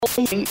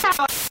Welcome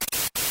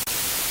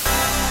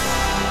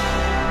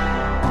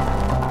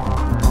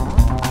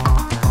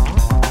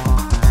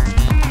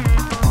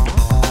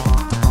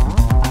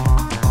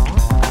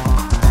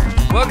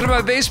to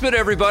my basement,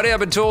 everybody. I've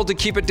been told to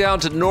keep it down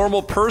to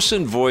normal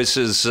person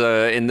voices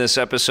in this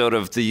episode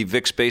of the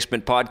Vic's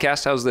Basement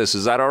Podcast. How's this?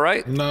 Is that all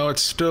right? No,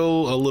 it's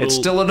still a little... It's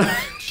still a...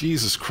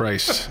 Jesus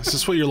Christ. Is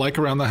this what you're like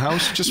around the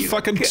house? Just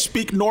fucking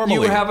speak normally.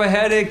 You have a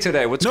headache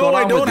today. What's going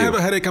on with you? No, I don't have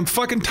a headache. I'm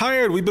fucking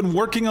tired. We've been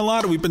working a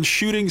lot. We've been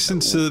shooting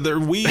since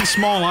the wee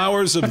small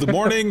hours of the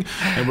morning,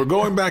 and we're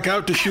going back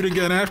out to shoot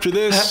again after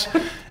this.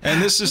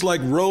 And this is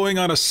like rowing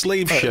on a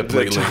slave ship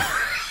lately.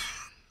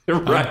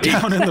 Right. I'm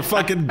down in the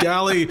fucking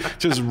galley,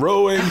 just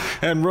rowing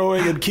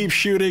and keep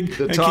shooting.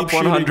 The top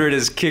 100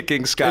 is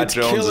kicking Scott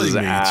Jones's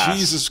ass.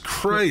 Jesus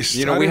Christ!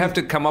 You know, we have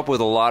to come up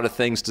with a lot of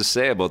things to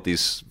say about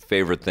these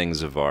favorite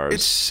things of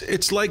ours.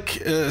 It's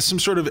like some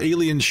sort of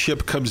alien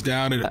ship comes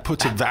down and it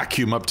puts a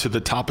vacuum up to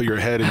the top of your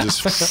head and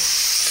just.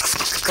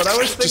 But I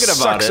was thinking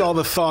about sucks all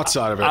the thoughts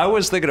out of it. I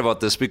was thinking about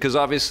this because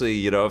obviously,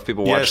 you know, if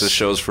people watch the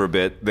shows for a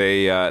bit,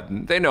 they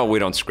know we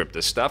don't script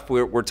this stuff.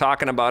 We're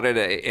talking about it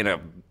in a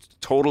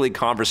totally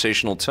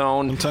conversational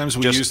tone. Sometimes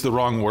we use the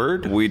wrong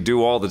word. We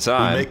do all the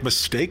time. We make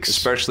mistakes.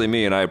 Especially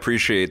me, and I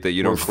appreciate that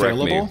you don't correct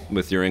me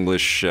with your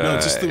English. No,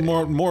 it's just the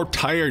more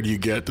tired you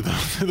get,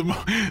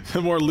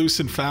 the more loose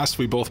and fast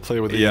we both play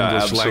with the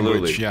English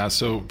language. Yeah,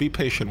 so be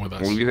patient with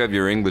us. Well, you have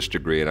your English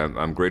degree, and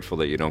I'm grateful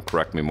that you don't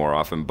correct me more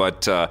often.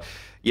 But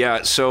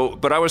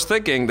but I was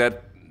thinking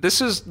that this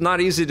is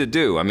not easy to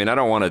do. I mean, I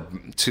don't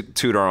want to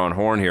toot our own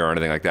horn here or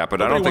anything like that, but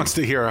Nobody I don't think... wants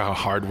to hear how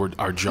hard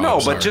our jobs are. No,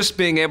 but are. just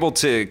being able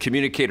to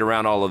communicate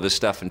around all of this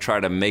stuff and try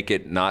to make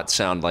it not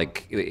sound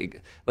like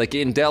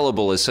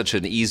indelible is such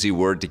an easy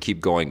word to keep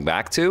going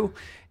back to.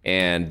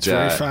 And it's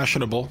very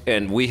fashionable.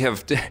 And we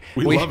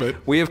love it.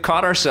 We have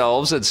caught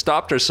ourselves and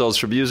stopped ourselves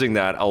from using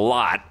that a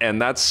lot,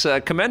 and that's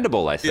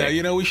commendable, I think. Yeah,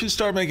 you know, we should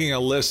start making a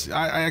list.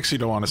 I actually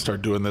don't want to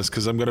start doing this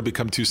because I'm going to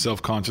become too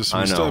self-conscious.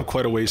 We still have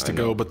quite a ways to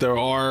go, but there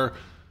are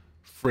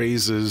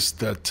phrases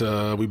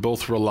that we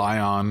both rely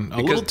on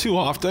a little too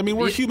often. I mean,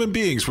 we're human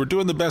beings. We're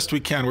doing the best we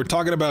can. We're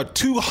talking about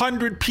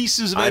 200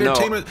 pieces of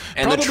entertainment.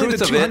 And probably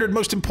the 200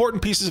 most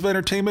important pieces of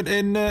entertainment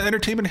in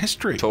entertainment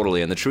history.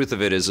 Totally. And the truth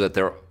of it is that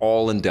they're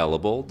all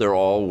indelible. They're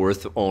all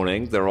worth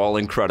owning. They're all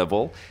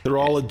incredible. They're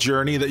all a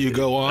journey that you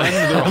go on.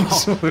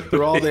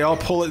 They all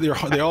pull it.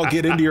 They all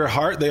get into your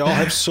heart. They all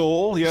have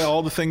soul. Yeah,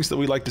 all the things that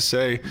we like to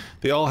say.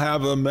 They all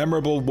have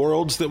memorable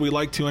worlds that we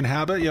like to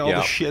inhabit. Yeah, all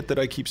the shit that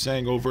I keep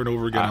saying over and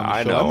over again on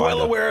the show. I'm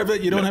well aware of it.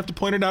 You don't have to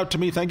point it out to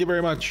me. Thank you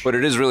very much. But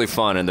it is really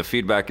fun, and the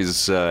feedback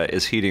is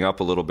heating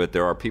up a little bit.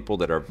 There are people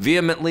that are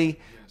vehemently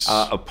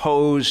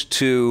opposed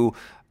to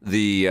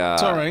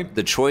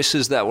the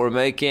choices that we're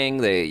making.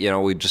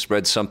 We just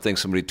read something.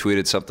 Somebody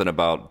tweeted something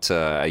about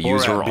a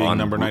user on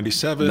number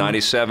 97.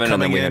 97,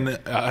 coming and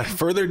then in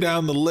further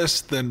down the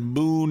list than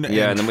Moon.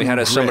 And then we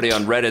had somebody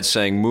on Reddit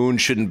saying Moon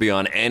shouldn't be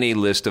on any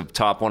list of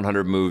top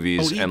 100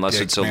 movies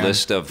unless it's a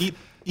list of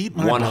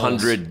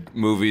 100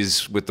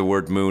 movies with the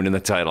word Moon in the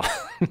title,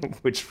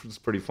 which was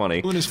pretty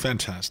funny. Moon is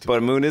fantastic.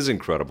 But Moon is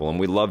incredible, and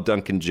we love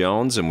Duncan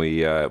Jones, and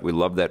we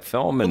love that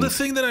film. And the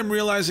thing that I'm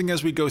realizing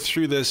as we go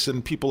through this,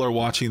 and people are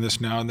watching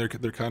this now, and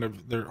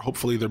they're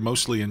hopefully they're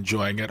mostly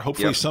enjoying it.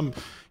 Hopefully some,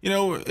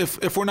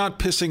 if we're not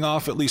pissing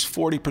off at least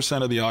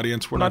 40% of the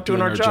audience, we're not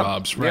doing our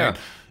jobs, right? Yeah.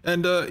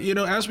 And,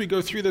 as we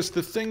go through this,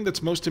 the thing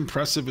that's most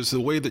impressive is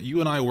the way that you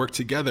and I work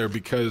together,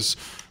 because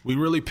we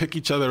really pick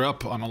each other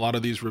up on a lot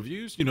of these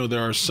reviews. You know,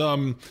 there are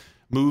some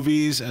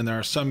movies and there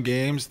are some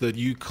games that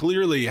you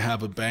clearly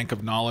have a bank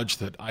of knowledge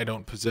that I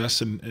don't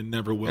possess and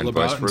never will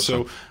about. And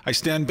so I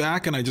stand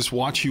back and I just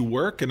watch you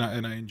work, and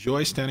I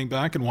enjoy standing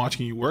back and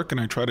watching you work, and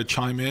I try to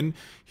chime in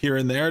here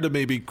and there to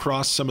maybe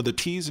cross some of the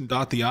T's and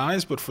dot the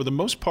I's. But for the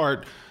most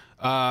part,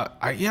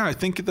 I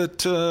think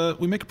that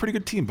we make a pretty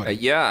good team,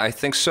 buddy. I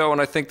think so, and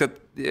I think that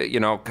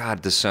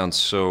God, this sounds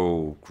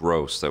so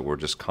gross that we're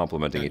just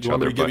complimenting each other. You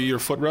want me to give you your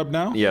foot rub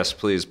now? Yes,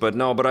 please. But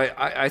no,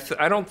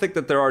 I don't think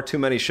that there are too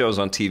many shows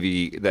on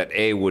TV that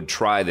would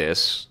try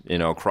this,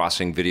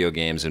 crossing video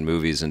games and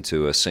movies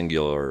into a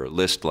singular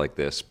list like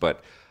this.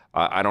 But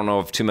I don't know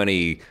of too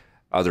many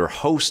other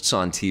hosts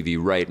on TV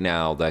right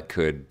now that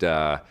could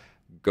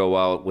go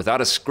out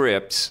without a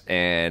script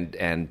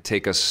and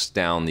take us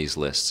down these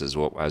lists as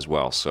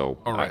well. So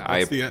all right,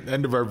 that's the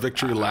end of our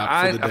victory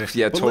lap for the day.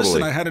 Yeah, totally.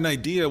 Listen, I had an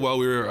idea while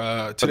we were.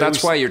 But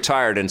that's why you're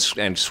tired and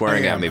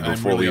swearing at me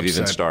before we've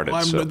even started.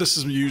 Well, this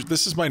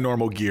is my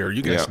normal gear.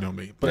 You guys know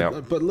me.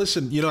 But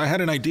listen, I had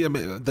an idea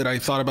that I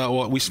thought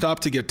about. We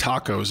stopped to get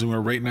tacos, and we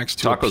were right next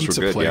to a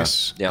pizza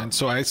place. Yeah. And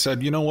so I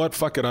said, you know what?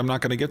 Fuck it. I'm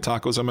not going to get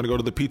tacos. I'm going to go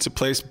to the pizza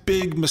place.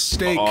 Big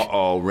mistake.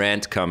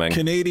 Rant coming.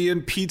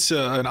 Canadian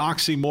pizza, an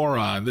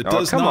oxymoron. That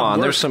does come not on,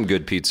 work. There's some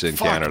good pizza in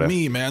Canada. Fuck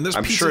me, man.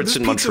 I'm sure it's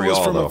in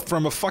Montreal, was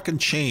from a fucking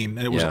chain,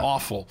 and it was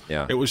awful.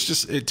 Yeah. It was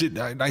just,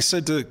 I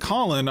said to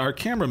Colin, our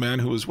cameraman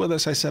who was with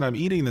us, I said, I'm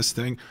eating this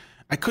thing.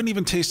 I couldn't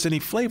even taste any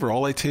flavor.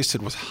 All I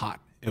tasted was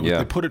hot. And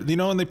they put it,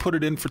 and they put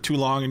it in for too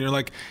long, and you're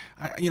like,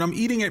 I'm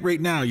eating it right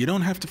now. You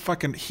don't have to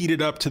fucking heat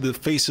it up to the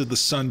face of the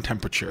sun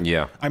temperature.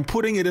 Yeah. I'm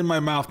putting it in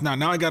my mouth now.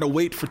 Now I got to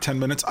wait for 10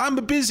 minutes. I'm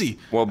busy.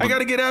 Well, I got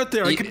to get out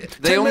there.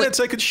 10 minutes,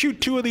 I could shoot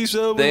 2 of these.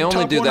 They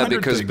only do that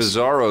because things.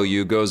 Bizarro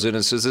you goes in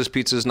and says this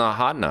pizza's not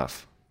hot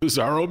enough.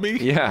 Bizarro me?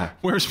 Yeah.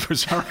 Where's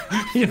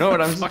Bizarro? You know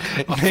what I'm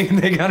saying?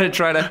 They got to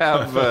try to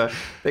have.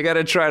 They got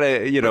to try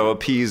to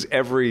appease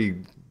every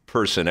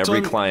person,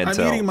 every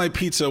clientele. I'm eating my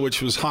pizza,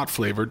 which was hot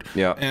flavored.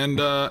 Yeah.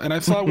 And I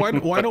thought, why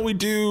don't we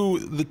do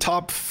the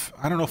top?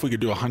 I don't know if we could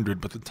do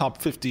 100, but the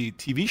top 50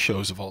 TV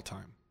shows of all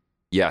time.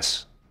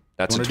 Yes,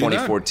 that's a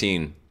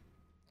 2014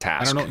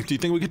 task. I don't know. Do you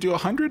think we could do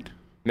 100?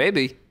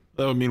 Maybe.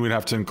 That would mean we'd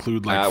have to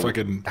include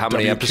fucking. How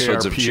many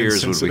episodes of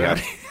Cheers would we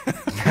have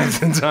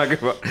to talk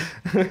about?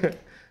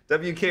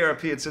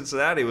 WKRP in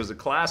Cincinnati was a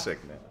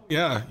classic, man.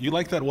 Yeah, you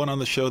like that one on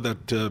the show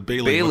that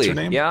Bailey. What's her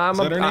name? Yeah,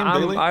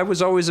 Bailey? I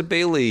was always a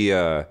Bailey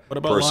What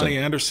about person. Lonnie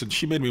Anderson?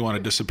 She made me want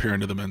to disappear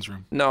into the men's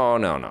room. No.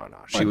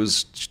 She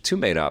was too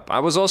made up. I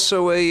was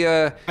also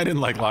a... I didn't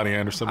like Lonnie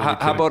Anderson.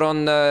 How about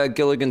on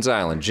Gilligan's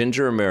Island?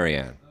 Ginger or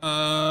Marianne?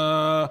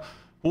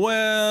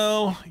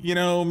 Well,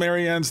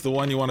 Marianne's the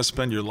one you want to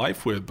spend your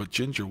life with, but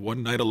Ginger,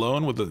 one night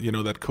alone with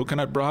that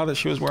coconut bra that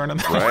she was wearing in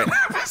that right.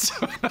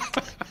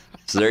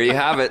 So there you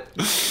have it.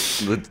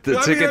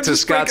 The ticket to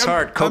Scott's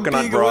heart,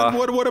 coconut bra.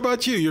 What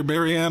about you? You're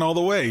Marianne all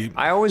the way.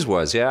 I always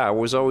was, yeah. I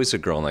was always a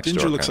girl next door.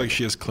 Ginger looks like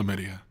she has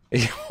chlamydia.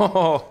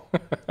 Oh,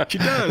 she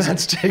does.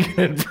 That's taking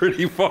it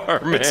pretty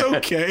far, man. It's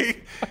okay.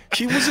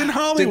 She was in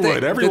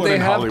Hollywood. Everyone in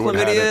Hollywood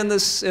had it. Did they have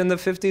chlamydia in the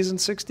 50s and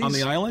 60s? On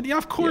the island? Yeah,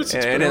 of course.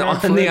 Yeah. And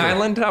on the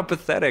island? How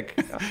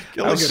pathetic.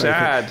 How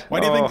sad. Why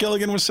do you think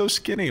Gilligan was so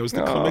skinny? It was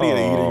the chlamydia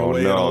eating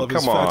away at all of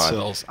his fat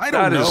cells. I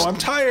don't know. I'm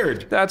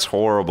tired. That's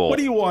horrible. What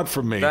do you want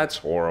from me? That's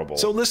horrible.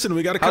 So listen,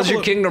 we got a couple. How's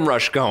your Kingdom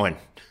Rush going?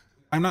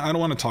 I don't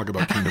want to talk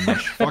about Kingdom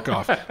Rush. Fuck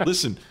off.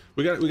 Listen,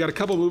 we got a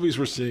couple movies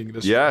we're seeing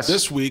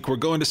this week. We're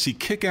going to see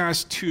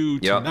Kick-Ass 2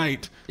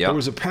 tonight. Yep. There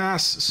was a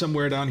pass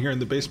somewhere down here in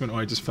the basement. Oh,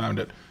 I just found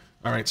it.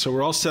 All right, so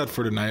we're all set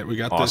for tonight. We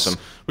got awesome.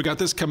 this. We got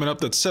this coming up.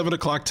 That's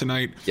 7:00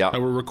 tonight. Yeah.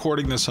 We're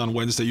recording this on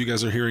Wednesday. You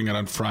guys are hearing it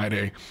on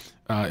Friday.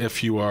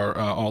 If you are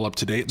all up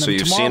to date. And so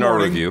you've seen our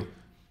review.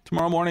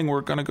 Tomorrow morning,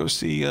 we're going to go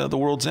see The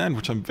World's End,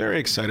 which I'm very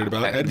excited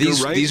about.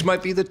 These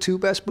might be the 2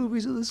 best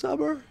movies of the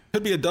summer.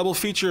 Could be a double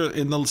feature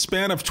in the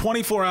span of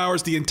 24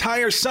 hours. The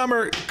entire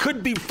summer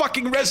could be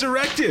fucking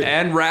resurrected.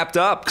 And wrapped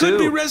up, too. Could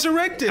be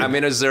resurrected. I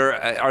mean,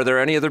 are there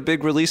any other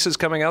big releases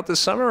coming out this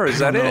summer, or is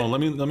that it?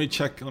 Let me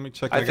check.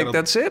 I think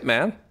that's it,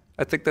 man.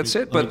 I think that's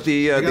it. But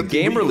the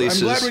game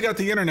releases... I'm glad we got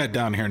the internet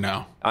down here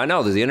now. I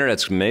know. The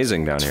internet's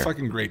amazing down here. It's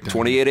fucking great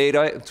down here.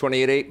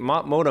 28.8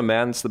 modem,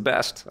 man. It's the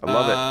best. I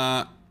love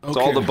it. It's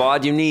all the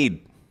baud you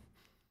need.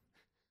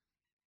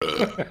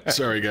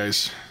 Sorry,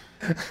 guys.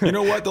 You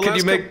know what?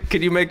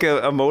 Could you make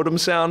a modem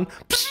sound?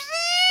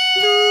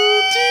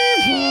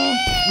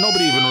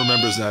 Nobody even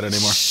remembers that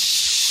anymore.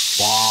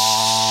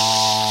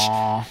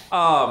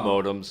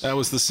 Modems. That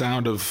was the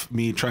sound of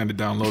me trying to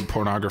download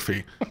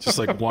pornography. Just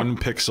like 1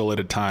 pixel at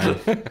a time.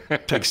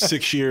 It takes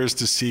 6 years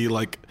to see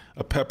like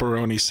a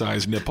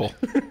pepperoni-sized nipple.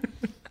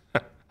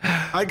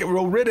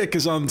 Riddick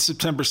is on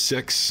September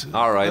 6th.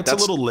 All right. That's a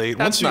little late.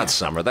 That's not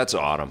summer. That's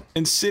autumn.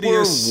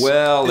 Insidious. We're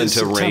well into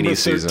September rainy 13th.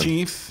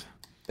 season.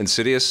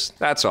 Insidious.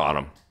 That's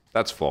autumn.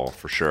 That's fall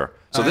for sure.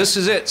 So this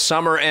is it.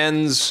 Summer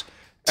ends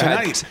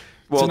tonight.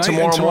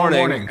 Tomorrow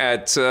morning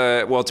at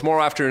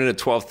tomorrow afternoon at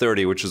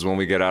 12:30, which is when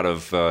we get out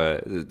of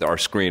our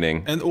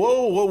screening. And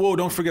whoa!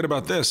 Don't forget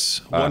about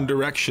this. One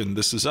Direction.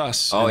 This Is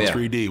Us in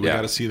 3D. We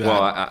got to see that.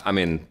 Well,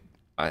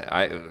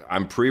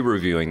 I'm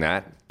pre-reviewing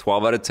that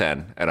 12 out of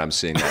 10, and I'm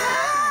seeing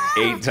that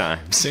 8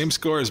 times. Same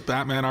score as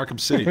Batman: Arkham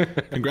City.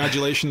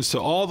 Congratulations to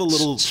all the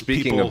little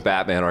Speaking people. of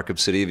Batman: Arkham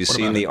City, have you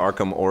seen the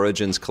Arkham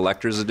Origins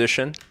Collector's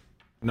Edition?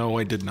 No,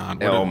 I did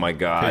not. Oh, my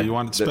God. Okay, you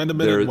want to spend a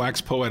minute and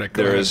wax poetic.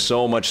 There is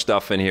so much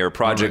stuff in here.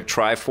 Project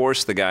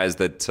Triforce, the guys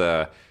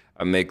that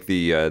make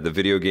the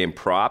video game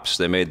props,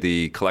 they made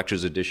the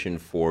collector's edition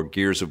for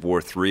Gears of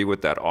War 3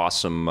 with that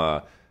awesome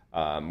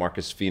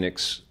Marcus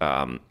Phoenix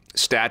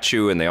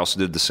statue, and they also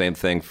did the same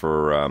thing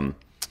for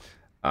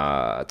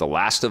The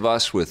Last of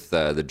Us with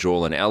the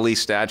Joel and Ellie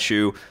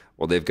statue.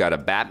 Well, they've got a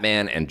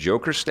Batman and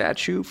Joker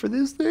statue for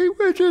this thing,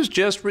 which is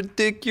just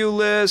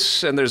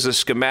ridiculous. And there's a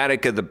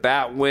schematic of the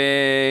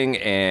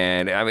Batwing,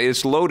 and I mean,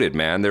 it's loaded,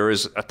 man. There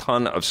is a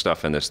ton of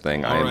stuff in this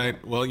thing. All right.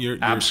 Well, you're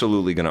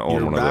absolutely going to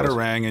own one of those. Your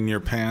Batarang in your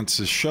pants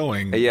is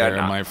showing there,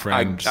 my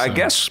friend. I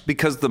guess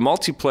because the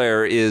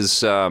multiplayer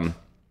is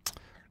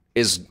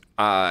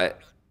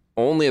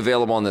only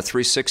available on the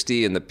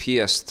 360 and the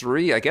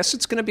PS3. I guess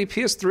it's going to be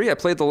PS3. I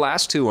played the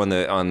last 2 on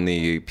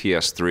the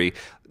PS3.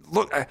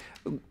 Look.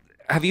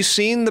 Have you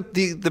seen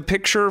the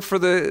picture for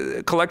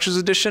the collector's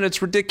edition? It's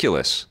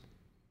ridiculous.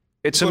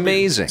 It's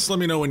amazing. Just let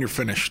me know when you're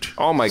finished.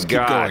 Oh my God.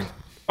 Keep going.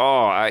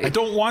 Oh, I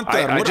don't want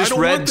that. I just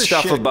read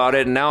stuff about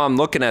it, and now I'm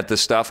looking at this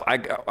stuff.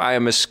 I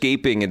am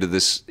escaping into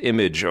this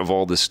image of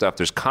all this stuff.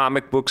 There's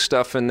comic book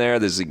stuff in there.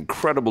 There's the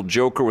Incredible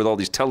Joker with all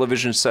these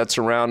television sets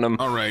around him.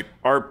 All right.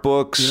 Art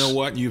books. You know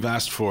what? You've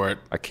asked for it.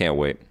 I can't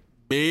wait.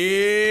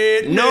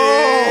 Batman. No!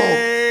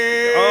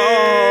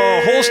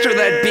 Oh, holster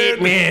that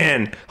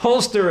Batman.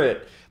 Holster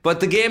it. But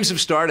the games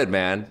have started,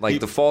 man. Like,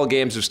 the fall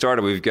games have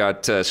started. We've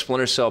got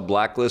Splinter Cell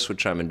Blacklist,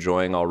 which I'm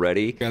enjoying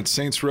already. We've got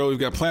Saints Row. We've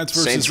got Plants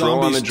vs. Saints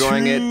Zombies Row, I'm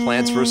enjoying 2. it.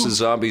 Plants vs.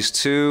 Zombies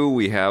 2.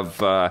 We have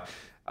the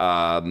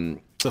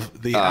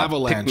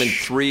Avalanche.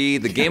 Pikmin 3.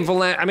 The Game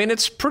Avalanche. I mean,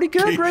 it's pretty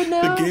good right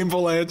now. The Game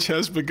Avalanche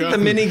has begun. The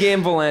mini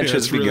Game Avalanche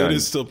has begun. It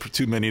is still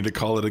too many to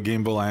call it a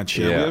Game Avalanche.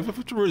 Yeah. We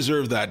have to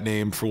reserve that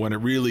name for when it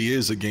really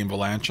is a Game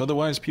Avalanche.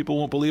 Otherwise, people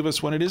won't believe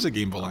us when it is a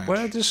Game Avalanche.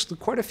 Well, just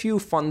quite a few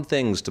fun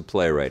things to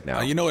play right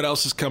now. You know what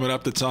else is coming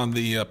up that's on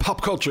the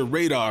pop culture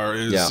radar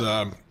is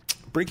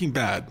Breaking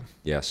Bad.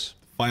 Yes.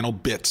 Final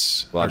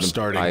bits are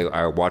starting.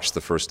 I watched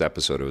the first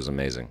episode. It was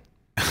amazing.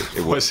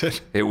 Was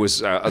it? It was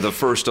the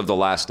first of the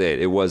last 8.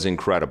 It was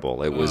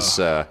incredible. It was,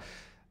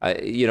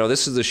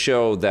 this is the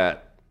show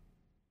that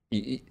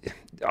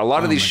a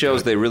lot of these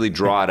shows, they really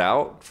draw it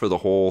out for the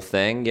whole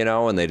thing,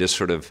 and they just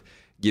sort of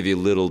give you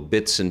little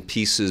bits and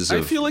pieces.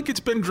 I feel like it's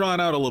been drawn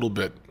out a little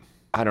bit.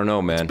 I don't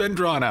know, man. It's been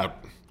drawn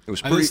out. It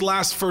was this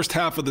last first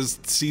half of this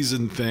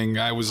season thing,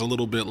 I was a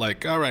little bit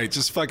like, all right,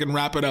 just fucking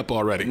wrap it up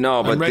already.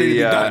 No, but I'm ready to be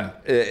done.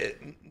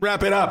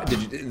 Wrap it up.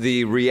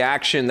 The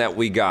reaction that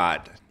we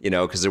got,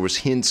 because there was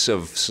hints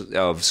of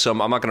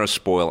some, I'm not going to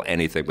spoil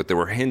anything, but there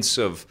were hints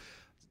of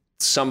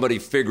somebody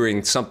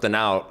figuring something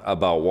out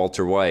about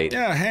Walter White.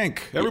 Yeah,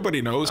 Hank.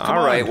 Everybody knows. Come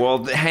All right. on.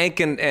 Well,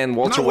 Hank and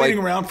Walter I'm not White. waiting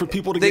around for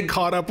people to get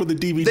caught up with the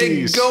DVDs.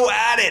 They go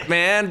at it,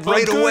 man,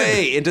 right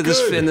away into this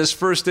Good. in this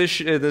first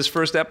issue, this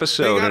first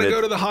episode. They got to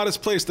go to the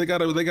hottest place. They got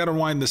to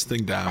wind this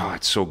thing down. Oh,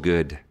 it's so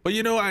good. But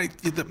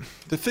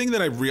the thing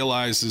that I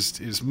realize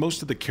is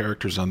most of the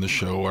characters on the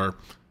show are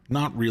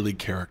not really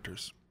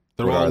characters.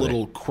 They're all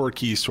little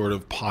quirky sort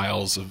of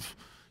piles of.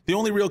 The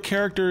only real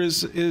character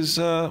is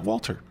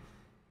Walter.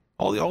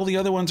 All the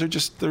other ones are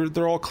just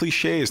they're all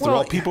cliches. They're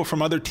all people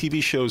from other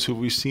TV shows who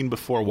we've seen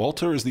before.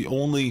 Walter is the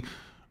only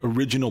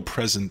original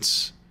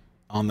presence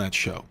on that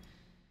show.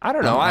 I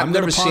don't know. I'm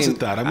never seen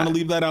that. I'm going to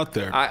leave that out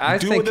there. I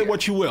do think, with it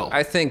what you will.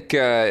 I think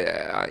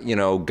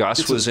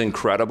Gus was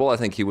incredible. I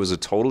think he was a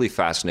totally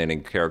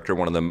fascinating character.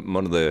 One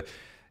of the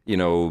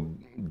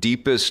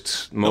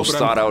deepest, most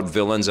thought out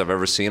villains I've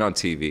ever seen on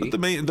TV. But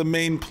the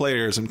main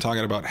players, I'm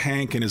talking about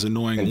Hank and his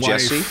annoying wife,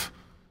 Jesse.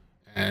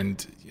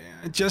 And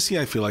Jesse,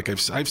 I feel like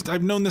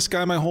I've known this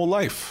guy my whole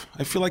life.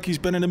 I feel like he's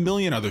been in a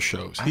million other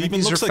shows. He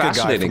even looks like a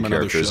guy from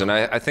another show. And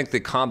I think the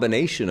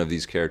combination of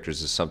these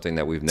characters is something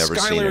that we've never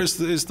seen. Skyler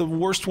is the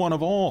worst one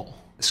of all.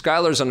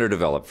 Skyler's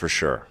underdeveloped for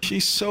sure.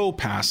 She's so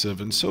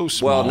passive and so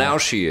small. Well, now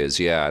she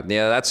is. Yeah,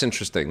 that's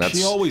interesting.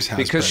 She always has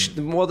because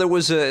been. There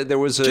was a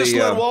just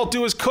let Walt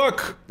do his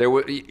cook.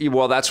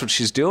 That's what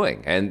she's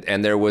doing,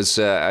 and there was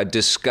a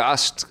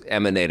disgust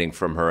emanating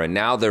from her, and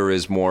now there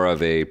is more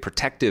of a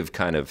protective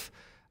kind of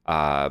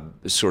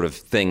sort of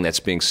thing that's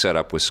being set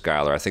up with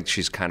Skyler. I think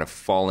she's kind of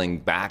falling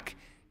back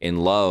in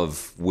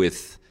love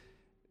with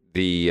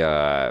the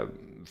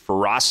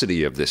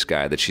ferocity of this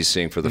guy that she's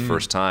seeing for the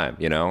first time,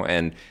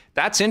 and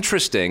that's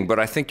interesting. But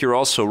I think you're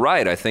also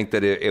right. I think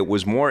that it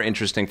was more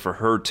interesting for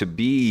her to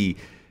be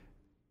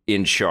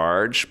in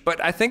charge.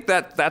 But I think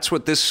that's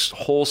what this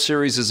whole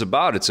series is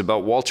about. It's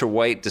about Walter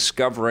White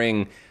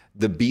discovering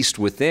the beast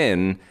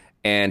within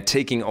and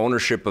taking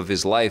ownership of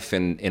his life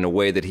in a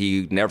way that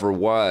he never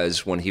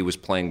was when he was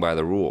playing by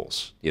the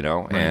rules,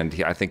 Right.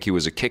 And I think he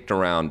was a kicked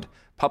around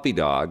puppy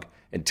dog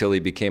until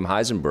he became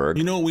Heisenberg.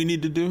 You know what we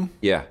need to do?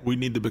 Yeah. We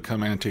need to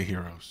become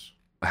anti-heroes.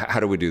 How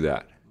do we do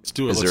that? Let's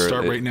do it. Let's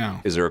start right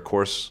now. Is there a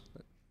course?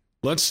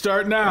 Let's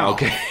start now.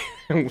 Okay.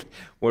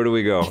 Where do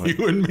we go?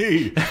 You and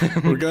me.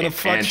 We're going to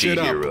fuck shit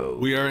up.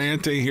 We are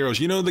anti-heroes.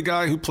 You know the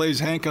guy who plays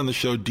Hank on the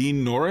show,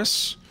 Dean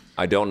Norris?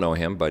 I don't know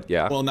him, but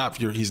yeah. Well,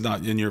 he's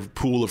not in your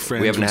pool of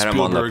friends. We haven't had him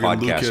on the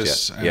podcast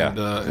Lucas yet.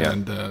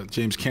 And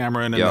James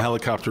Cameron and the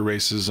helicopter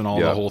races and all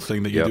the whole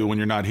thing that you do when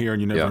you're not here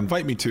and you never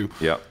invite me to.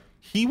 Yeah.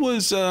 He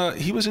was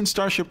in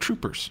Starship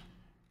Troopers.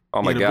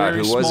 Oh my God,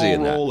 who was he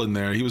in that? Role in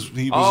there. He was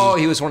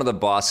one of the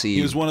bossy.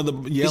 He was one of the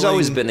yelling. He's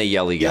always been a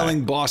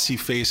yelling bossy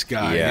face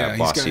guy. Yeah,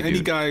 he's got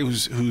any guy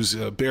who's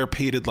bare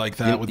pated like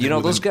that.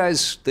 Those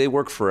guys, they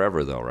work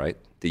forever though, right?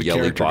 The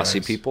yelly bossy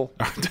guys. People.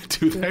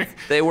 Do they?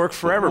 They work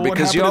forever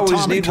because you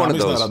always need one of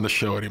those. Tommy's not on the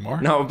show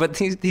anymore. No, but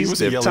he was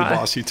a yelly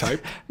bossy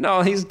type.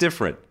 No, he's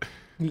different.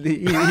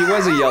 He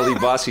was a yelly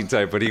bossy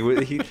type, but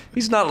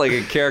he's not like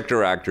a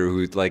character actor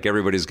who like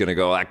everybody's going to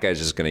go, that guy's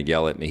just going to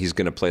yell at me. He's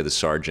going to play the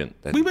sergent.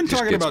 We've been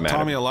talking about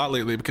Tommy a lot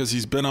lately because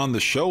he's been on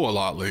the show a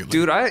lot lately.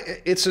 Dude,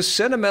 it's a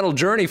sentimental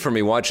journey for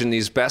me watching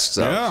these best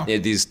of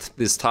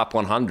this top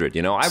 100.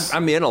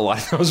 I'm in a lot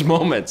of those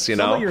moments.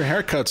 Some of your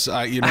haircuts,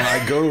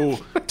 I go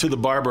to the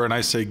barber and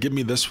I say, "Give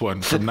me this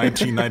one from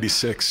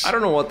 1996." I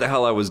don't know what the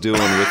hell I was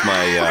doing with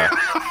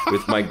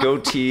my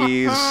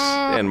goatees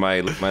and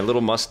my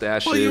little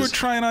mustaches. Well, you were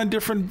trying on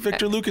different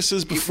Victor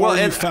Lucases before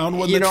you found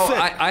one that fit.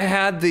 I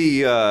had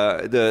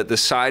the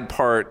side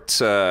part,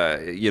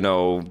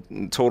 total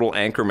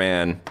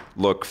Anchorman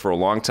look for a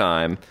long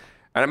time.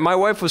 And my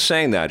wife was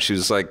saying that. She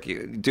was like,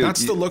 dude.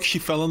 That's the look she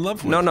fell in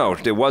love with. No,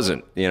 it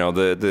wasn't.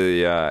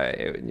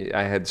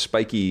 I had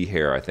spiky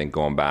hair, I think,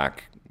 going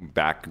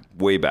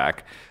way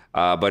back.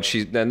 But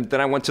then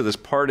I went to this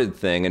parted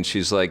thing, and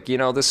she's like,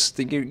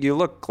 you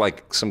look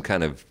like some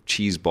kind of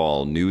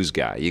cheeseball news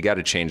guy. You got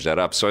to change that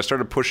up. So I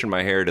started pushing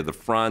my hair to the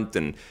front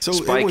and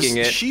spiking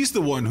it. She's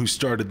the one who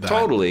started that.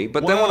 Totally.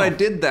 But then when I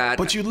did that,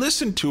 but you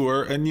listened to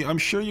her, and I'm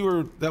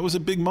sure that was a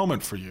big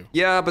moment for you.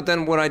 Yeah, but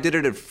then when I did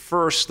it at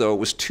first, though, it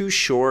was too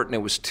short and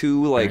it was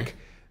too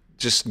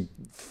just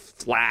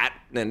flat,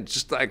 and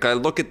just like I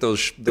look at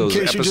those in case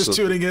episodes. You're just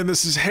tuning in,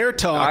 this is Hair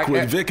Talk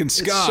with Vic and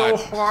Scott.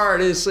 It's so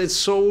hard. It's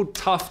so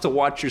tough to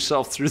watch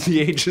yourself through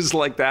the ages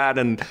like that,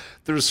 and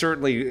there's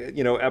certainly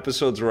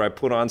episodes where I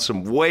put on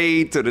some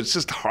weight, and it's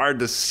just hard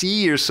to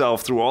see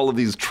yourself through all of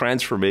these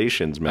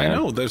transformations, man. I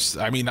know.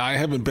 I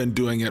haven't been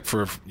doing it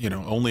for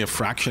only a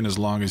fraction as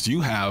long as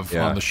you have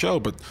on the show,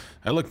 but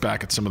I look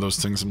back at some of those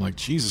things. I'm like,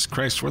 Jesus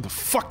Christ, where the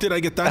fuck did I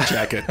get that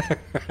jacket?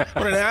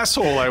 What an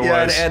asshole I was.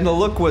 Yeah, and the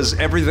look was,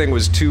 everything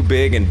was too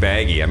big and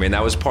baggy. I mean,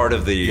 that was part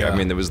of the,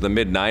 it was the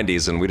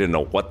mid-90s, and we didn't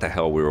know what the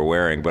hell we were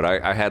wearing. But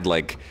I had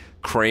like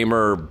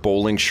Kramer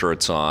bowling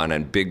shirts on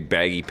and big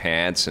baggy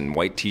pants and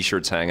white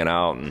T-shirts hanging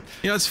out. And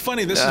it's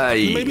funny.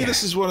 Maybe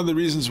this is one of the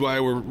reasons why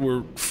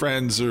we're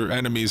friends or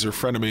enemies or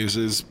frenemies,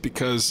 is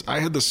because I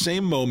had the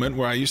same moment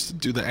where I used to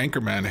do the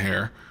Anchorman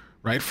hair.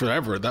 Right,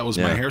 forever. That was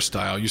my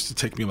hairstyle. It used to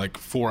take me like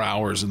 4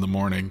 hours in the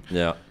morning.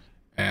 Yeah,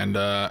 and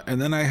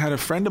then I had a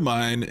friend of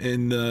mine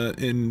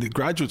in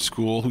graduate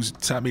school who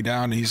sat me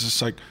down, and he's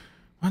just like,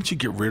 "Why don't you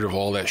get rid of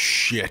all that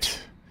shit?"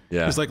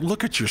 Yeah, he's like,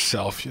 "Look at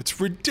yourself. It's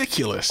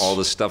ridiculous. All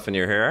the stuff in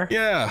your hair."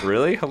 Yeah,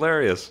 really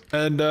hilarious.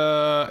 And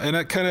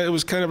it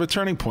was kind of a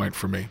turning point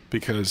for me,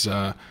 because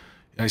I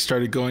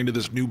started going to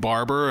this new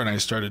barber, and I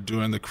started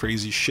doing the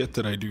crazy shit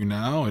that I do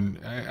now, and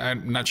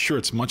I'm not sure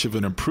it's much of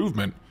an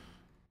improvement.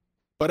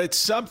 But it's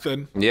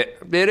something. Yeah,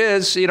 it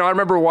is. I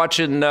remember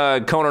watching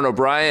Conan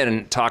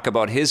O'Brien talk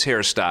about his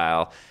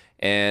hairstyle,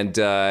 and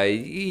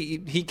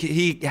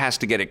he has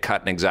to get it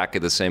cut in exactly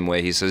the same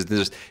way. He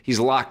says he's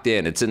locked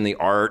in. It's in the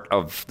art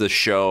of the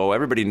show.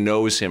 Everybody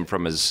knows him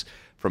from his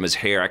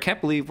hair. I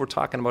can't believe we're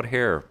talking about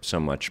hair so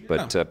much,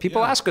 but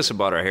people ask us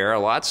about our hair a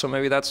lot, so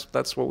maybe that's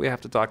what we have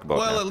to talk about.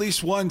 Well, now. At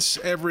least once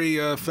every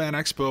Fan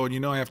Expo,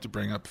 and I have to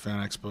bring up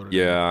Fan Expo today.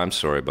 Yeah, I'm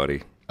sorry,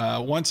 buddy.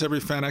 Once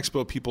every Fan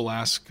Expo, people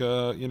ask,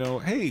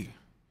 hey,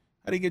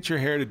 how do you get your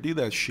hair to do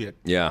that shit?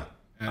 Yeah,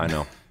 I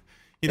know.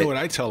 You know what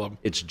I tell them?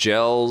 It's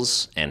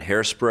gels and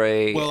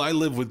hairspray. Well, I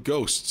live with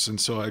ghosts,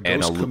 and so a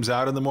ghost comes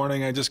out in the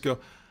morning, I just go,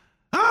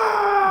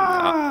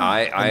 ah!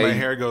 And my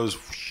hair goes...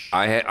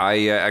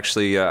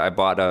 I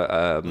bought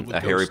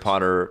a Harry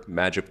Potter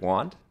magic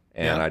wand,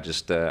 and I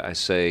just I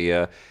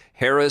say,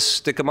 Harris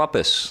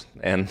Stickumupus,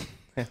 and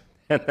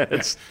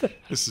it's...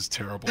 This is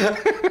terrible.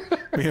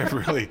 We have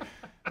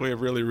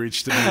really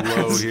reached a new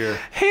road here.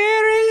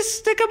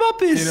 Harris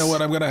Stickumupus. You know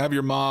what? I'm going to have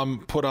your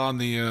mom put on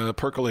the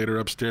percolator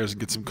upstairs and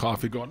get some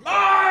coffee going.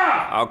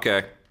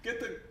 Okay.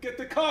 Get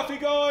the coffee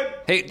going.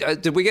 Hey,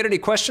 did we get any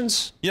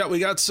questions? Yeah, we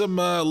got some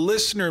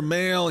listener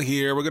mail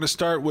here. We're going to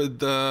start with,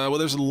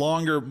 there's a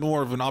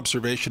more of an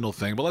observational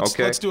thing, but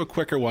let's do a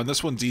quicker one.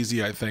 This one's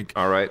easy, I think.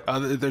 All right.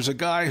 There's a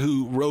guy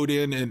who wrote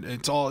in, and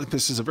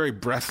this is a very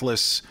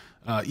breathless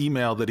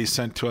email that he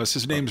sent to us.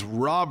 His name's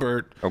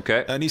Robert.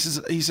 Okay. And he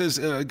says,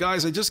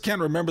 guys, I just can't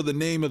remember the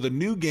name of the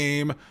new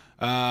game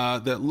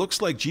that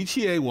looks like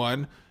GTA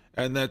 1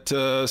 and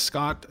that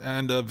Scott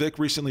and Vic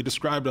recently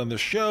described on the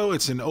show.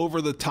 It's an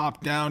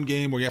over-the-top down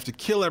game where you have to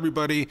kill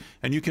everybody,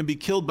 and you can be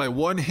killed by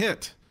one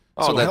hit.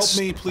 So that's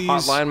help me, please.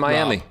 Hotline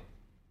Miami.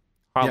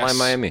 Rob. Hotline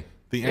Miami.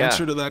 The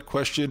answer to that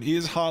question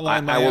is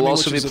Hotline Miami, I will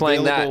also which be is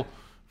playing available that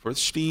for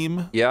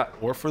Steam,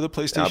 or for the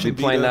PlayStation I'll be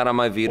playing that on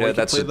my Vita.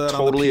 That's a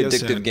totally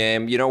addictive PSN.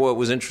 game. You know what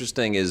was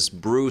interesting is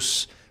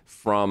Bruce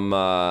from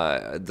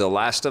The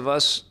Last of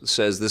Us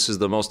says this is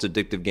the most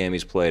addictive game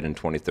he's played in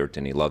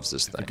 2013. He loves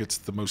this thing. I think it's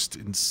the most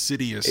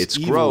insidious,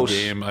 evil gross,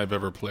 game I've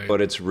ever played. But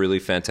it's really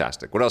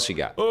fantastic. What else you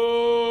got?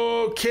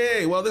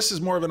 Okay, well, this is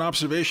more of an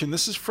observation.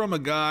 This is from a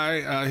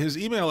guy. His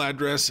email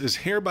address is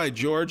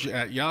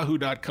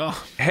hairbygeorge@yahoo.com.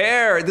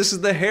 Hair. This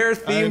is the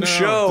hair-themed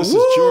show. This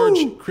is George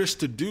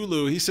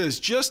Christodoulou. He says,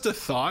 just a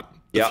thought.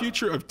 The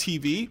future of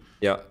TV,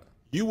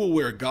 you will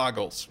wear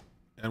goggles.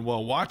 And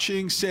while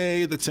watching,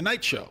 say, The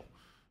Tonight Show,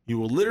 you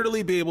will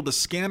literally be able to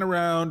scan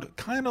around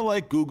kind of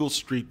like Google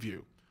Street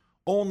View.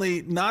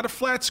 Only not a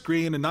flat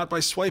screen and not by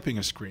swiping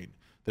a screen.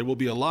 There will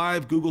be a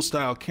live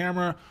Google-style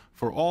camera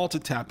for all to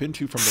tap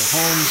into from their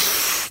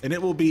homes, and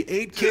it will be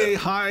 8K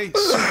high,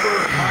 super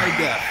high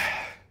def.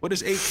 What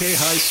is 8K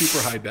high,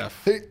 super high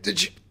def? Hey,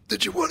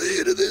 did you want to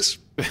hear this?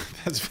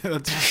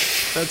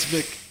 That's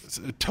Vic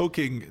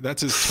toking.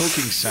 That's his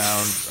toking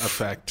sound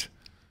effect.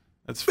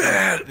 That's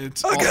man.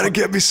 I gotta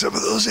get me some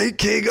of those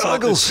 8K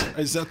goggles.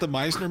 Is that the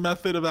Meisner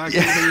method of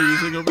acting that you're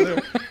using over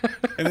there?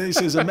 And then he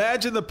says,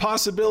 "Imagine the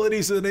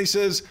possibilities." And then he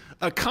says,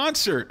 "A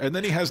concert." And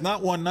then he has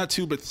not one, not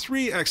two, but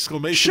 3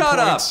 exclamation points. Shut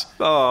up!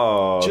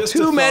 Oh, just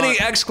too many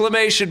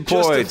exclamation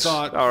points. Just a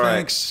thought. All right.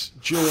 Thanks,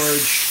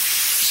 George.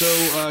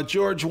 So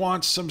George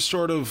wants some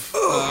sort of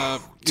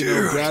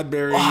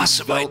Bradbury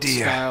Belt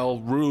style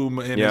room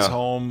in his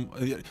home.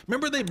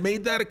 Remember they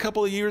made that a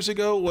couple of years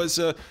ago?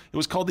 It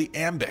was called the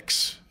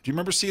Ambix. Do you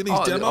remember seeing these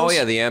demos? Oh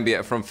yeah, the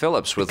Ambient from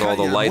Philips with all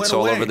the lights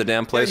all over the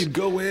damn place. Yeah, you'd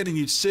go in and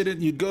you'd sit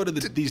in, you'd go to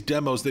these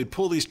demos. They'd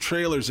pull these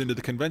trailers into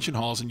the convention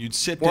halls and you'd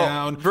sit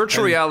down.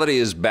 Virtual reality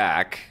is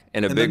back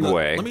in a big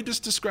way. Let me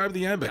just describe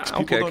the Ambix.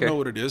 People don't know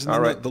what it is.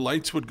 And then the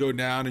lights would go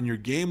down and your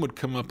game would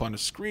come up on a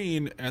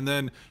screen. And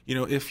then,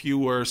 if you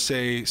were,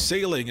 say,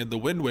 sailing in the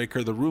Wind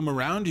Waker, the room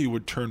around you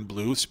would turn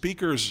blue.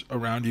 Speakers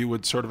around you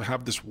would sort of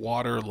have this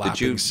water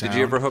lapping sound. Did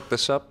you ever hook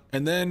this up?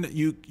 And then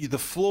the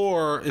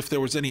floor, if there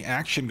was any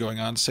action going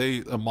on,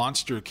 say a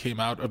monster came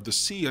out of the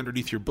sea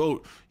underneath your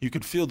boat, you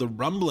could feel the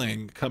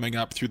rumbling coming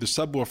up through the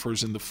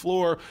subwoofers in the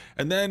floor.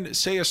 And then,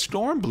 say a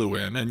storm blew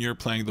in and you're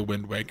playing the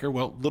Wind Waker,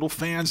 well, little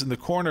fans in the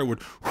corner would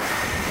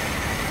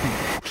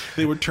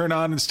turn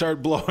on and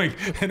start blowing,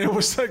 and it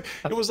was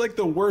like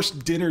the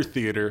worst dinner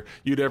theater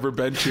you'd ever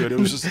been to. And it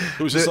was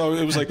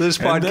like this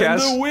podcast. And then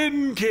the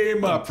wind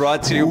came up.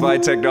 Brought to you by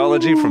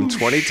technology from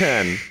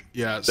 2010.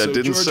 Yeah, that so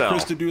didn't George sell.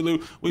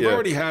 Christodoulou, we've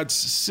already had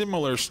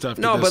similar stuff.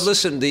 No, but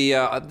listen, the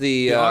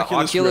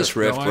Oculus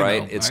Rift,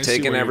 right? It's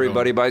taken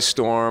everybody by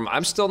storm.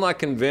 I'm still not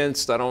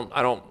convinced. I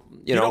don't.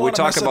 We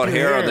talk about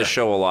hair on the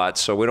show a lot,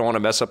 so we don't want to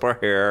mess up our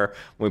hair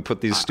when we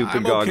put these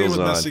stupid goggles on. I'm okay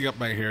with messing up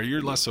my hair.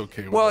 You're less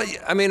okay with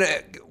it. I mean,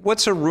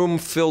 what's a room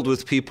filled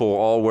with people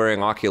all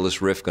wearing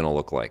Oculus Rift going to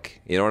look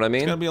like? You know what I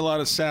mean? It's going to be a lot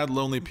of sad,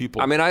 lonely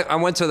people. I mean, I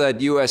went to that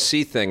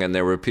USC thing, and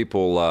there were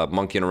people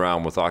monkeying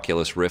around with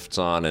Oculus Rifts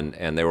on,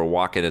 and they were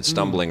walking and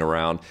stumbling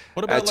around.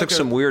 I took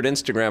some weird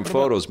Instagram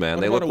photos, man.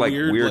 They look like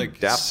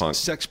weird Daft Punk.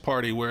 Sex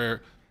party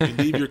where you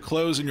leave your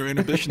clothes and your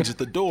inhibitions at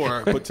the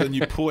door, but then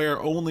you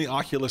wear only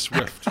Oculus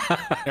Rift.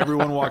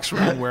 Everyone walks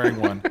around wearing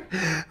one.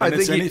 And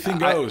it's anything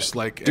goes.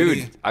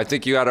 I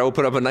think you got to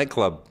open up a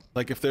nightclub.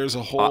 Like if there's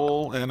a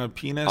hole and a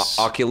penis.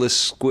 Oculus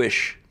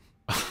Squish.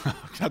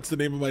 That's the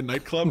name of my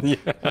nightclub? Yeah.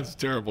 That's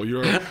terrible.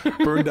 You're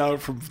burned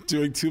out from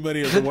doing too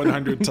many of the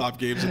 100 top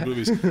games and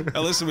movies.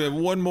 Now listen, we have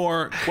one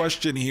more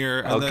question here.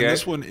 And then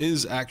this one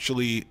is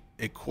actually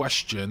a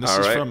question. This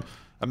is from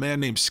a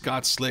man named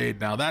Scott Slade.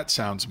 Now that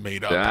sounds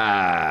made up.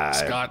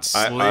 Scott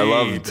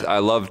Slade. I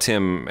loved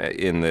him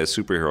in the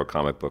superhero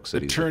comic books.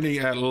 Attorney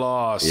at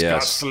law,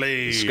 Scott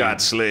Slade. Scott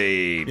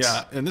Slade.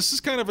 Yeah, and this is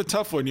kind of a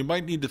tough one. You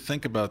might need to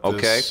think about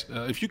this.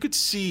 Okay. If you could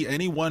see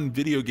any one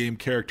video game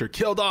character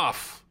killed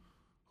off,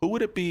 who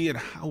would it be and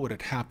how would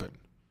it happen?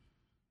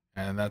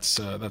 And that's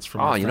from.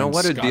 Oh, you know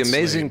what? It'd be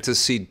amazing to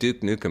see Duke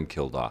Nukem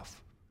killed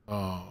off.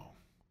 Oh.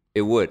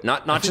 It would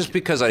not just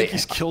because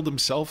he's killed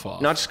himself off.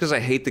 Not just because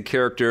I hate the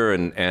character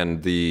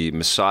and the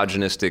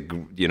misogynistic,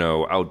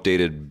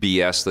 outdated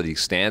BS that he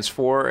stands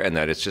for, and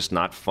that it's just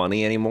not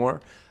funny anymore.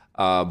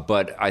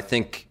 But I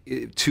think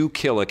to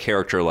kill a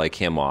character like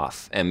him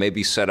off and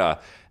maybe set a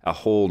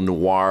whole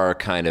noir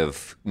kind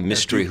of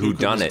mystery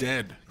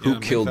whodunit. Who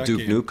killed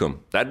Duke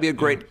Nukem? That'd be a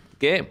great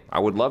game. I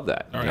would love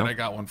that. All right, I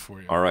got one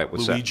for you. All right,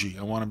 what's Luigi.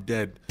 I want him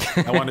dead.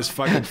 I want his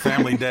fucking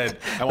family dead.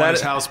 I want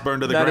his house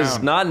burned to the ground. That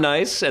is not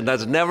nice, and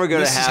that's never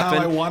going to happen.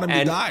 This is how I want him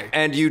to die.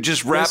 And you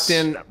just wrapped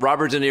in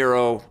Robert De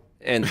Niro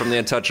and from The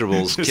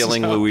Untouchables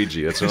killing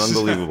Luigi. That's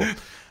unbelievable.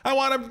 I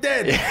want him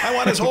dead. I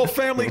want his whole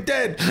family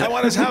dead. I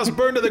want his house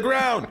burned to the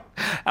ground.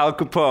 Al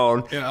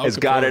Capone has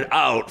got it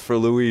out for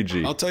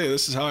Luigi. I'll tell you,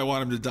 this is how I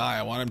want him to die.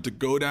 I want him to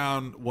go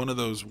down one of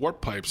those warp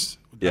pipes.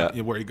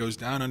 Where he goes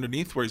down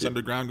underneath, where he's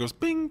underground, goes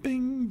bing,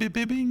 bing, bing,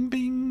 bing, bing,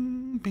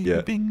 bing,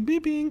 bing, bing, bing,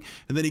 bing.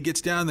 And then he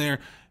gets down there.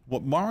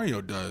 What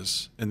Mario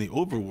does in the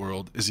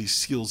overworld is he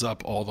seals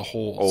up all the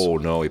holes. Oh,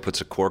 no. He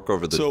puts a cork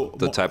over the type of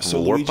a warp pipe? So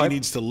Luigi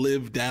needs to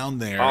live down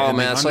there in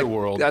the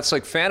underworld. That's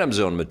like Phantom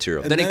Zone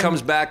material. Then he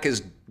comes back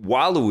as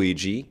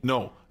Waluigi.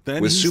 No.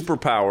 With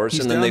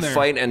superpowers, and then they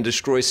fight and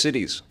destroy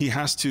cities. He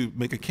has to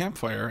make a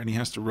campfire, and he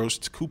has to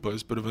roast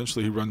Koopas, but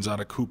eventually he runs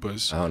out of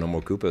Koopas. Oh, no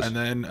more Koopas. And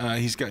then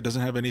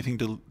doesn't have anything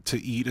to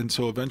eat, and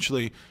so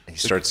eventually... He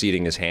starts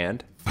eating his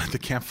hand? The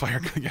campfire,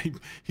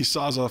 he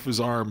saws off his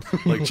arm,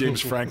 like James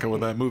Franco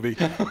in that movie.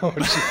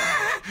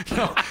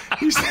 No,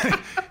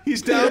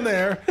 he's down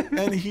there,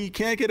 and he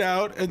can't get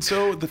out, and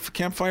so the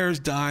campfire is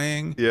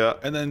dying. Yeah.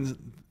 And then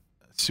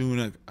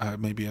soon,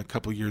 maybe a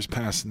couple years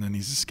pass, and then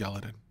he's a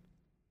skeleton.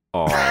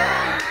 Oh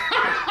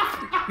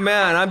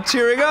man, I'm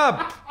tearing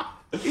up.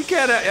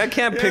 I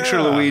can't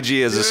picture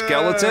Luigi as a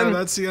skeleton.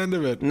 That's the end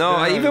of it.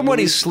 No, even when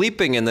he's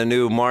sleeping in the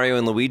new Mario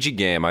and Luigi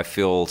game, I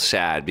feel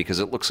sad because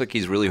it looks like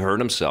he's really hurt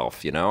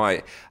himself.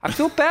 I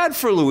feel bad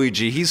for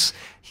Luigi. He's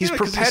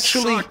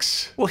perpetually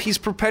he's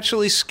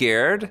perpetually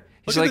scared.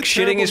 He's like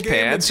shitting his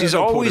pants. He's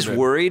always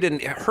worried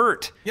and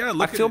hurt. Yeah,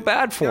 I feel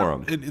bad for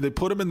him. They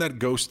put him in that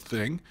ghost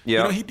thing.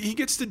 Yeah. He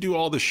gets to do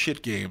all the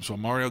shit games while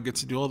Mario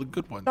gets to do all the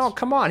good ones. No,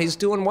 come on. He's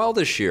doing well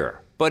this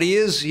year. But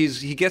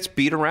he gets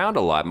beat around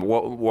a lot.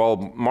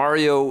 While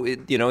Mario, he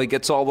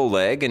gets all the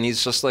leg, and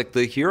he's just like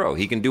the hero.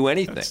 He can do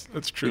anything.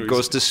 That's true. He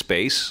goes to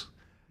space.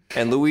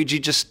 And Luigi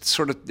just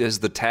sort of is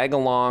the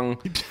tag-along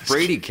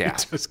Brady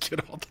cat. He just get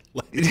all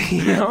the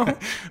legs.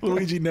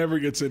 Luigi never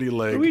gets any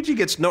leg. Luigi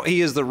gets he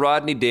is the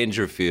Rodney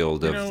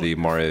Dangerfield of the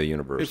Mario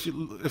universe.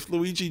 If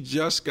Luigi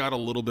just got a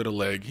little bit of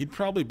leg, he'd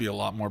probably be a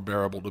lot more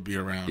bearable to be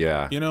around.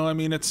 Yeah.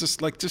 It's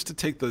just to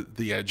take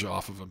the edge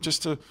off of him,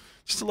 just to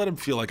let him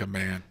feel like a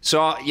man.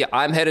 So,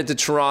 I'm headed to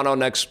Toronto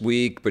next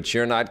week, but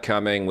you're not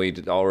coming. We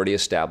already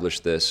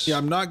established this. Yeah,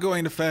 I'm not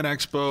going to Fan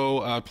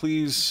Expo.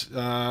 Please,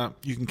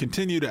 you can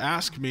continue to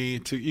ask me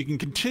you can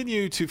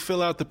continue to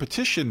fill out the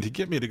petition to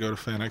get me to go to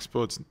Fan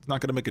Expo. It's not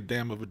going to make a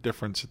damn of a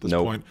difference at this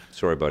point.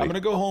 Sorry, buddy. I'm going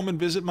to go home and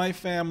visit my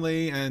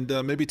family and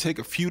maybe take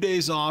a few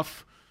days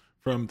off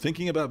from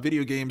thinking about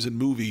video games and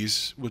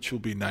movies, which will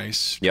be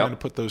nice. Yep. Trying to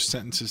put those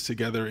sentences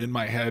together in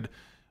my head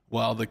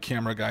while the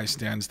camera guy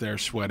stands there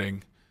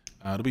sweating.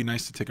 It'll be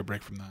nice to take a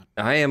break from that.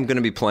 I am going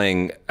to be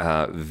playing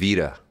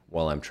Vita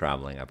while I'm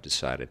traveling, I've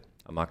decided.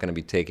 I'm not going to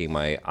be taking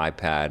my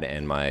iPad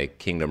and my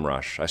Kingdom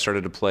Rush. I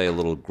started to play a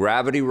little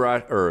Gravity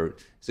Rush, or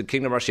is it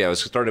Kingdom Rush? Yeah, I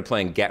started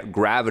playing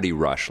Gravity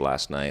Rush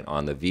last night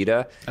on the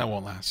Vita. That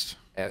won't last.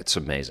 It's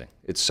amazing.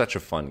 It's such a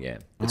fun game.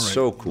 It's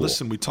so cool.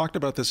 Listen, we talked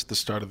about this at the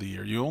start of the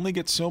year. You only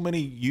get so many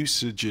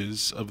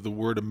usages of the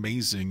word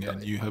amazing,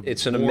 and you have.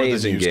 It's an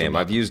amazing game.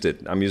 I've used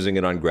it. I'm using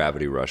it on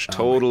Gravity Rush.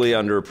 Totally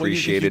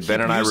underappreciated.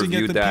 Ben and I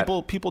reviewed that.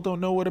 People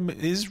don't know what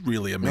is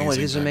really amazing. No, it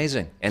is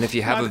amazing. And if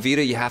you have a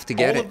Vita, you have to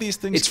get it. All of these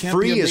things it's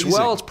free as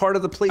well. It's part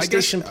of the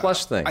PlayStation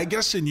Plus thing. I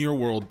guess in your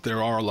world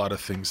there are a lot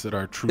of things that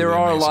are truly. There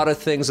are amazing. a lot of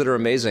things that are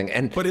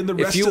amazing, but in the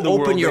rest of the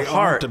world, they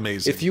aren't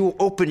amazing. If you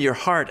open your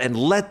heart and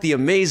let the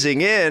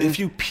amazing in, if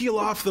you peel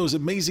off those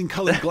amazing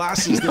colored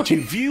glasses that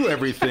you view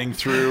everything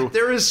through.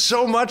 There is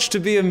so much to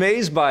be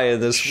amazed by in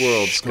this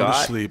world,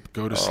 Scott.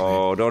 Go to sleep.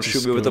 Oh, don't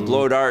shoot me with a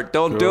blow dart.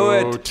 Don't do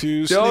it.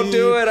 Don't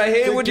do it. I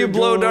hate when you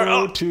blow dart.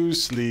 Go to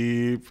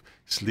sleep.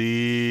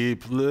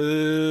 Sleep,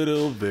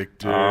 little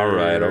Victor. All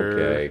right,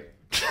 okay.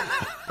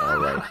 All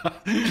right.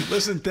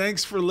 Listen,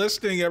 thanks for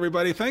listening,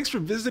 everybody. Thanks for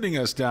visiting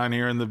us down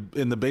here in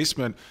the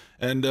basement.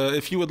 And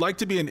if you would like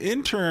to be an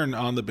intern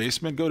on The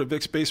Basement, go to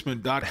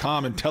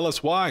VixBasement.com and tell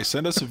us why.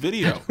 Send us a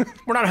video.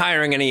 We're not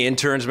hiring any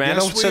interns, man.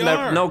 Yes, we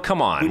are. No,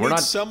 come on. We need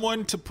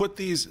someone to put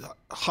these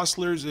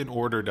hustlers in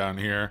order down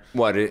here.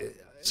 What?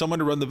 Someone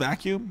to run the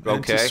vacuum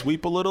and to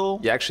sweep a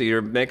little. Yeah, actually,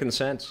 you're making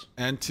sense.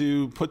 And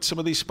to put some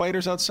of these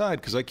spiders outside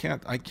because I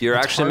can't. You're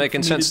actually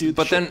making sense.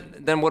 But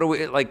then what do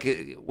we like?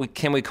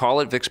 Can we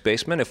call it Vic's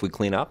Basement if we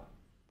clean up?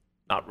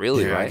 Not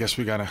really, right? I guess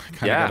we gotta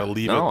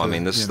leave it. No, I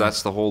mean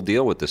that's the whole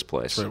deal with this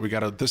place. Right, we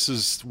gotta. This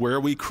is where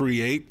we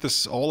create.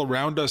 This all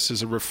around us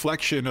is a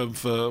reflection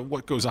of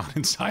what goes on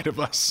inside of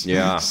us.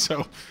 Yeah.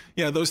 So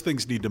those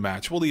things need to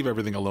match. We'll leave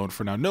everything alone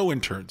for now. No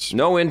interns.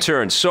 No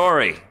interns.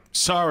 Sorry.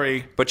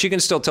 But you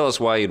can still tell us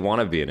why you'd want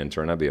to be an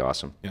intern. That'd be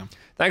awesome. Yeah.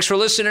 Thanks for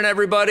listening,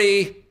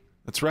 everybody.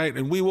 That's right.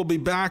 And we will be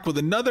back with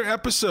another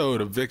episode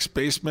of Vic's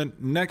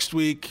Basement next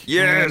week.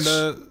 Yes.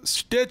 And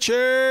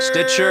Stitcher.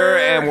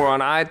 And we're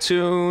on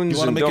iTunes. You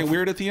want to make it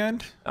weird at the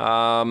end?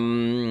 How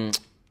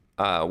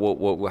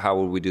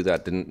would we do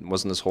that?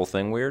 Wasn't this whole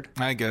thing weird?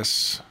 I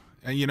guess.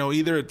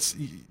 Either it's,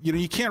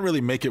 you can't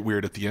really make it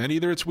weird at the end.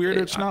 Either it's weird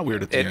or it's not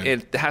weird at the end.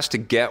 It has to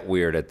get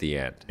weird at the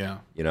end. Yeah.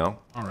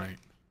 All right.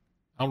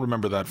 I'll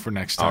remember that for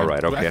next time. All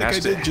right, okay. I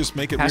did just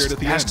make it weird at the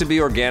end. It has to be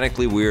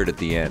organically weird at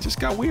the end. It just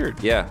got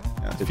weird. Yeah.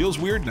 It feels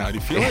weird now. Do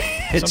you feel it?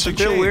 It's a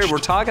bit weird. We're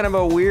talking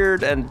about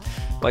weird and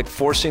like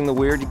forcing the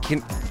weird.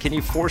 Can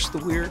you force the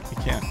weird? You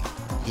can't.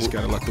 You just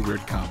got to let the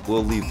weird come.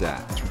 We'll leave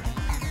that That's right.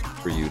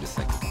 for you to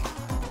think.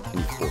 Can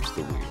you force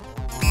the weird?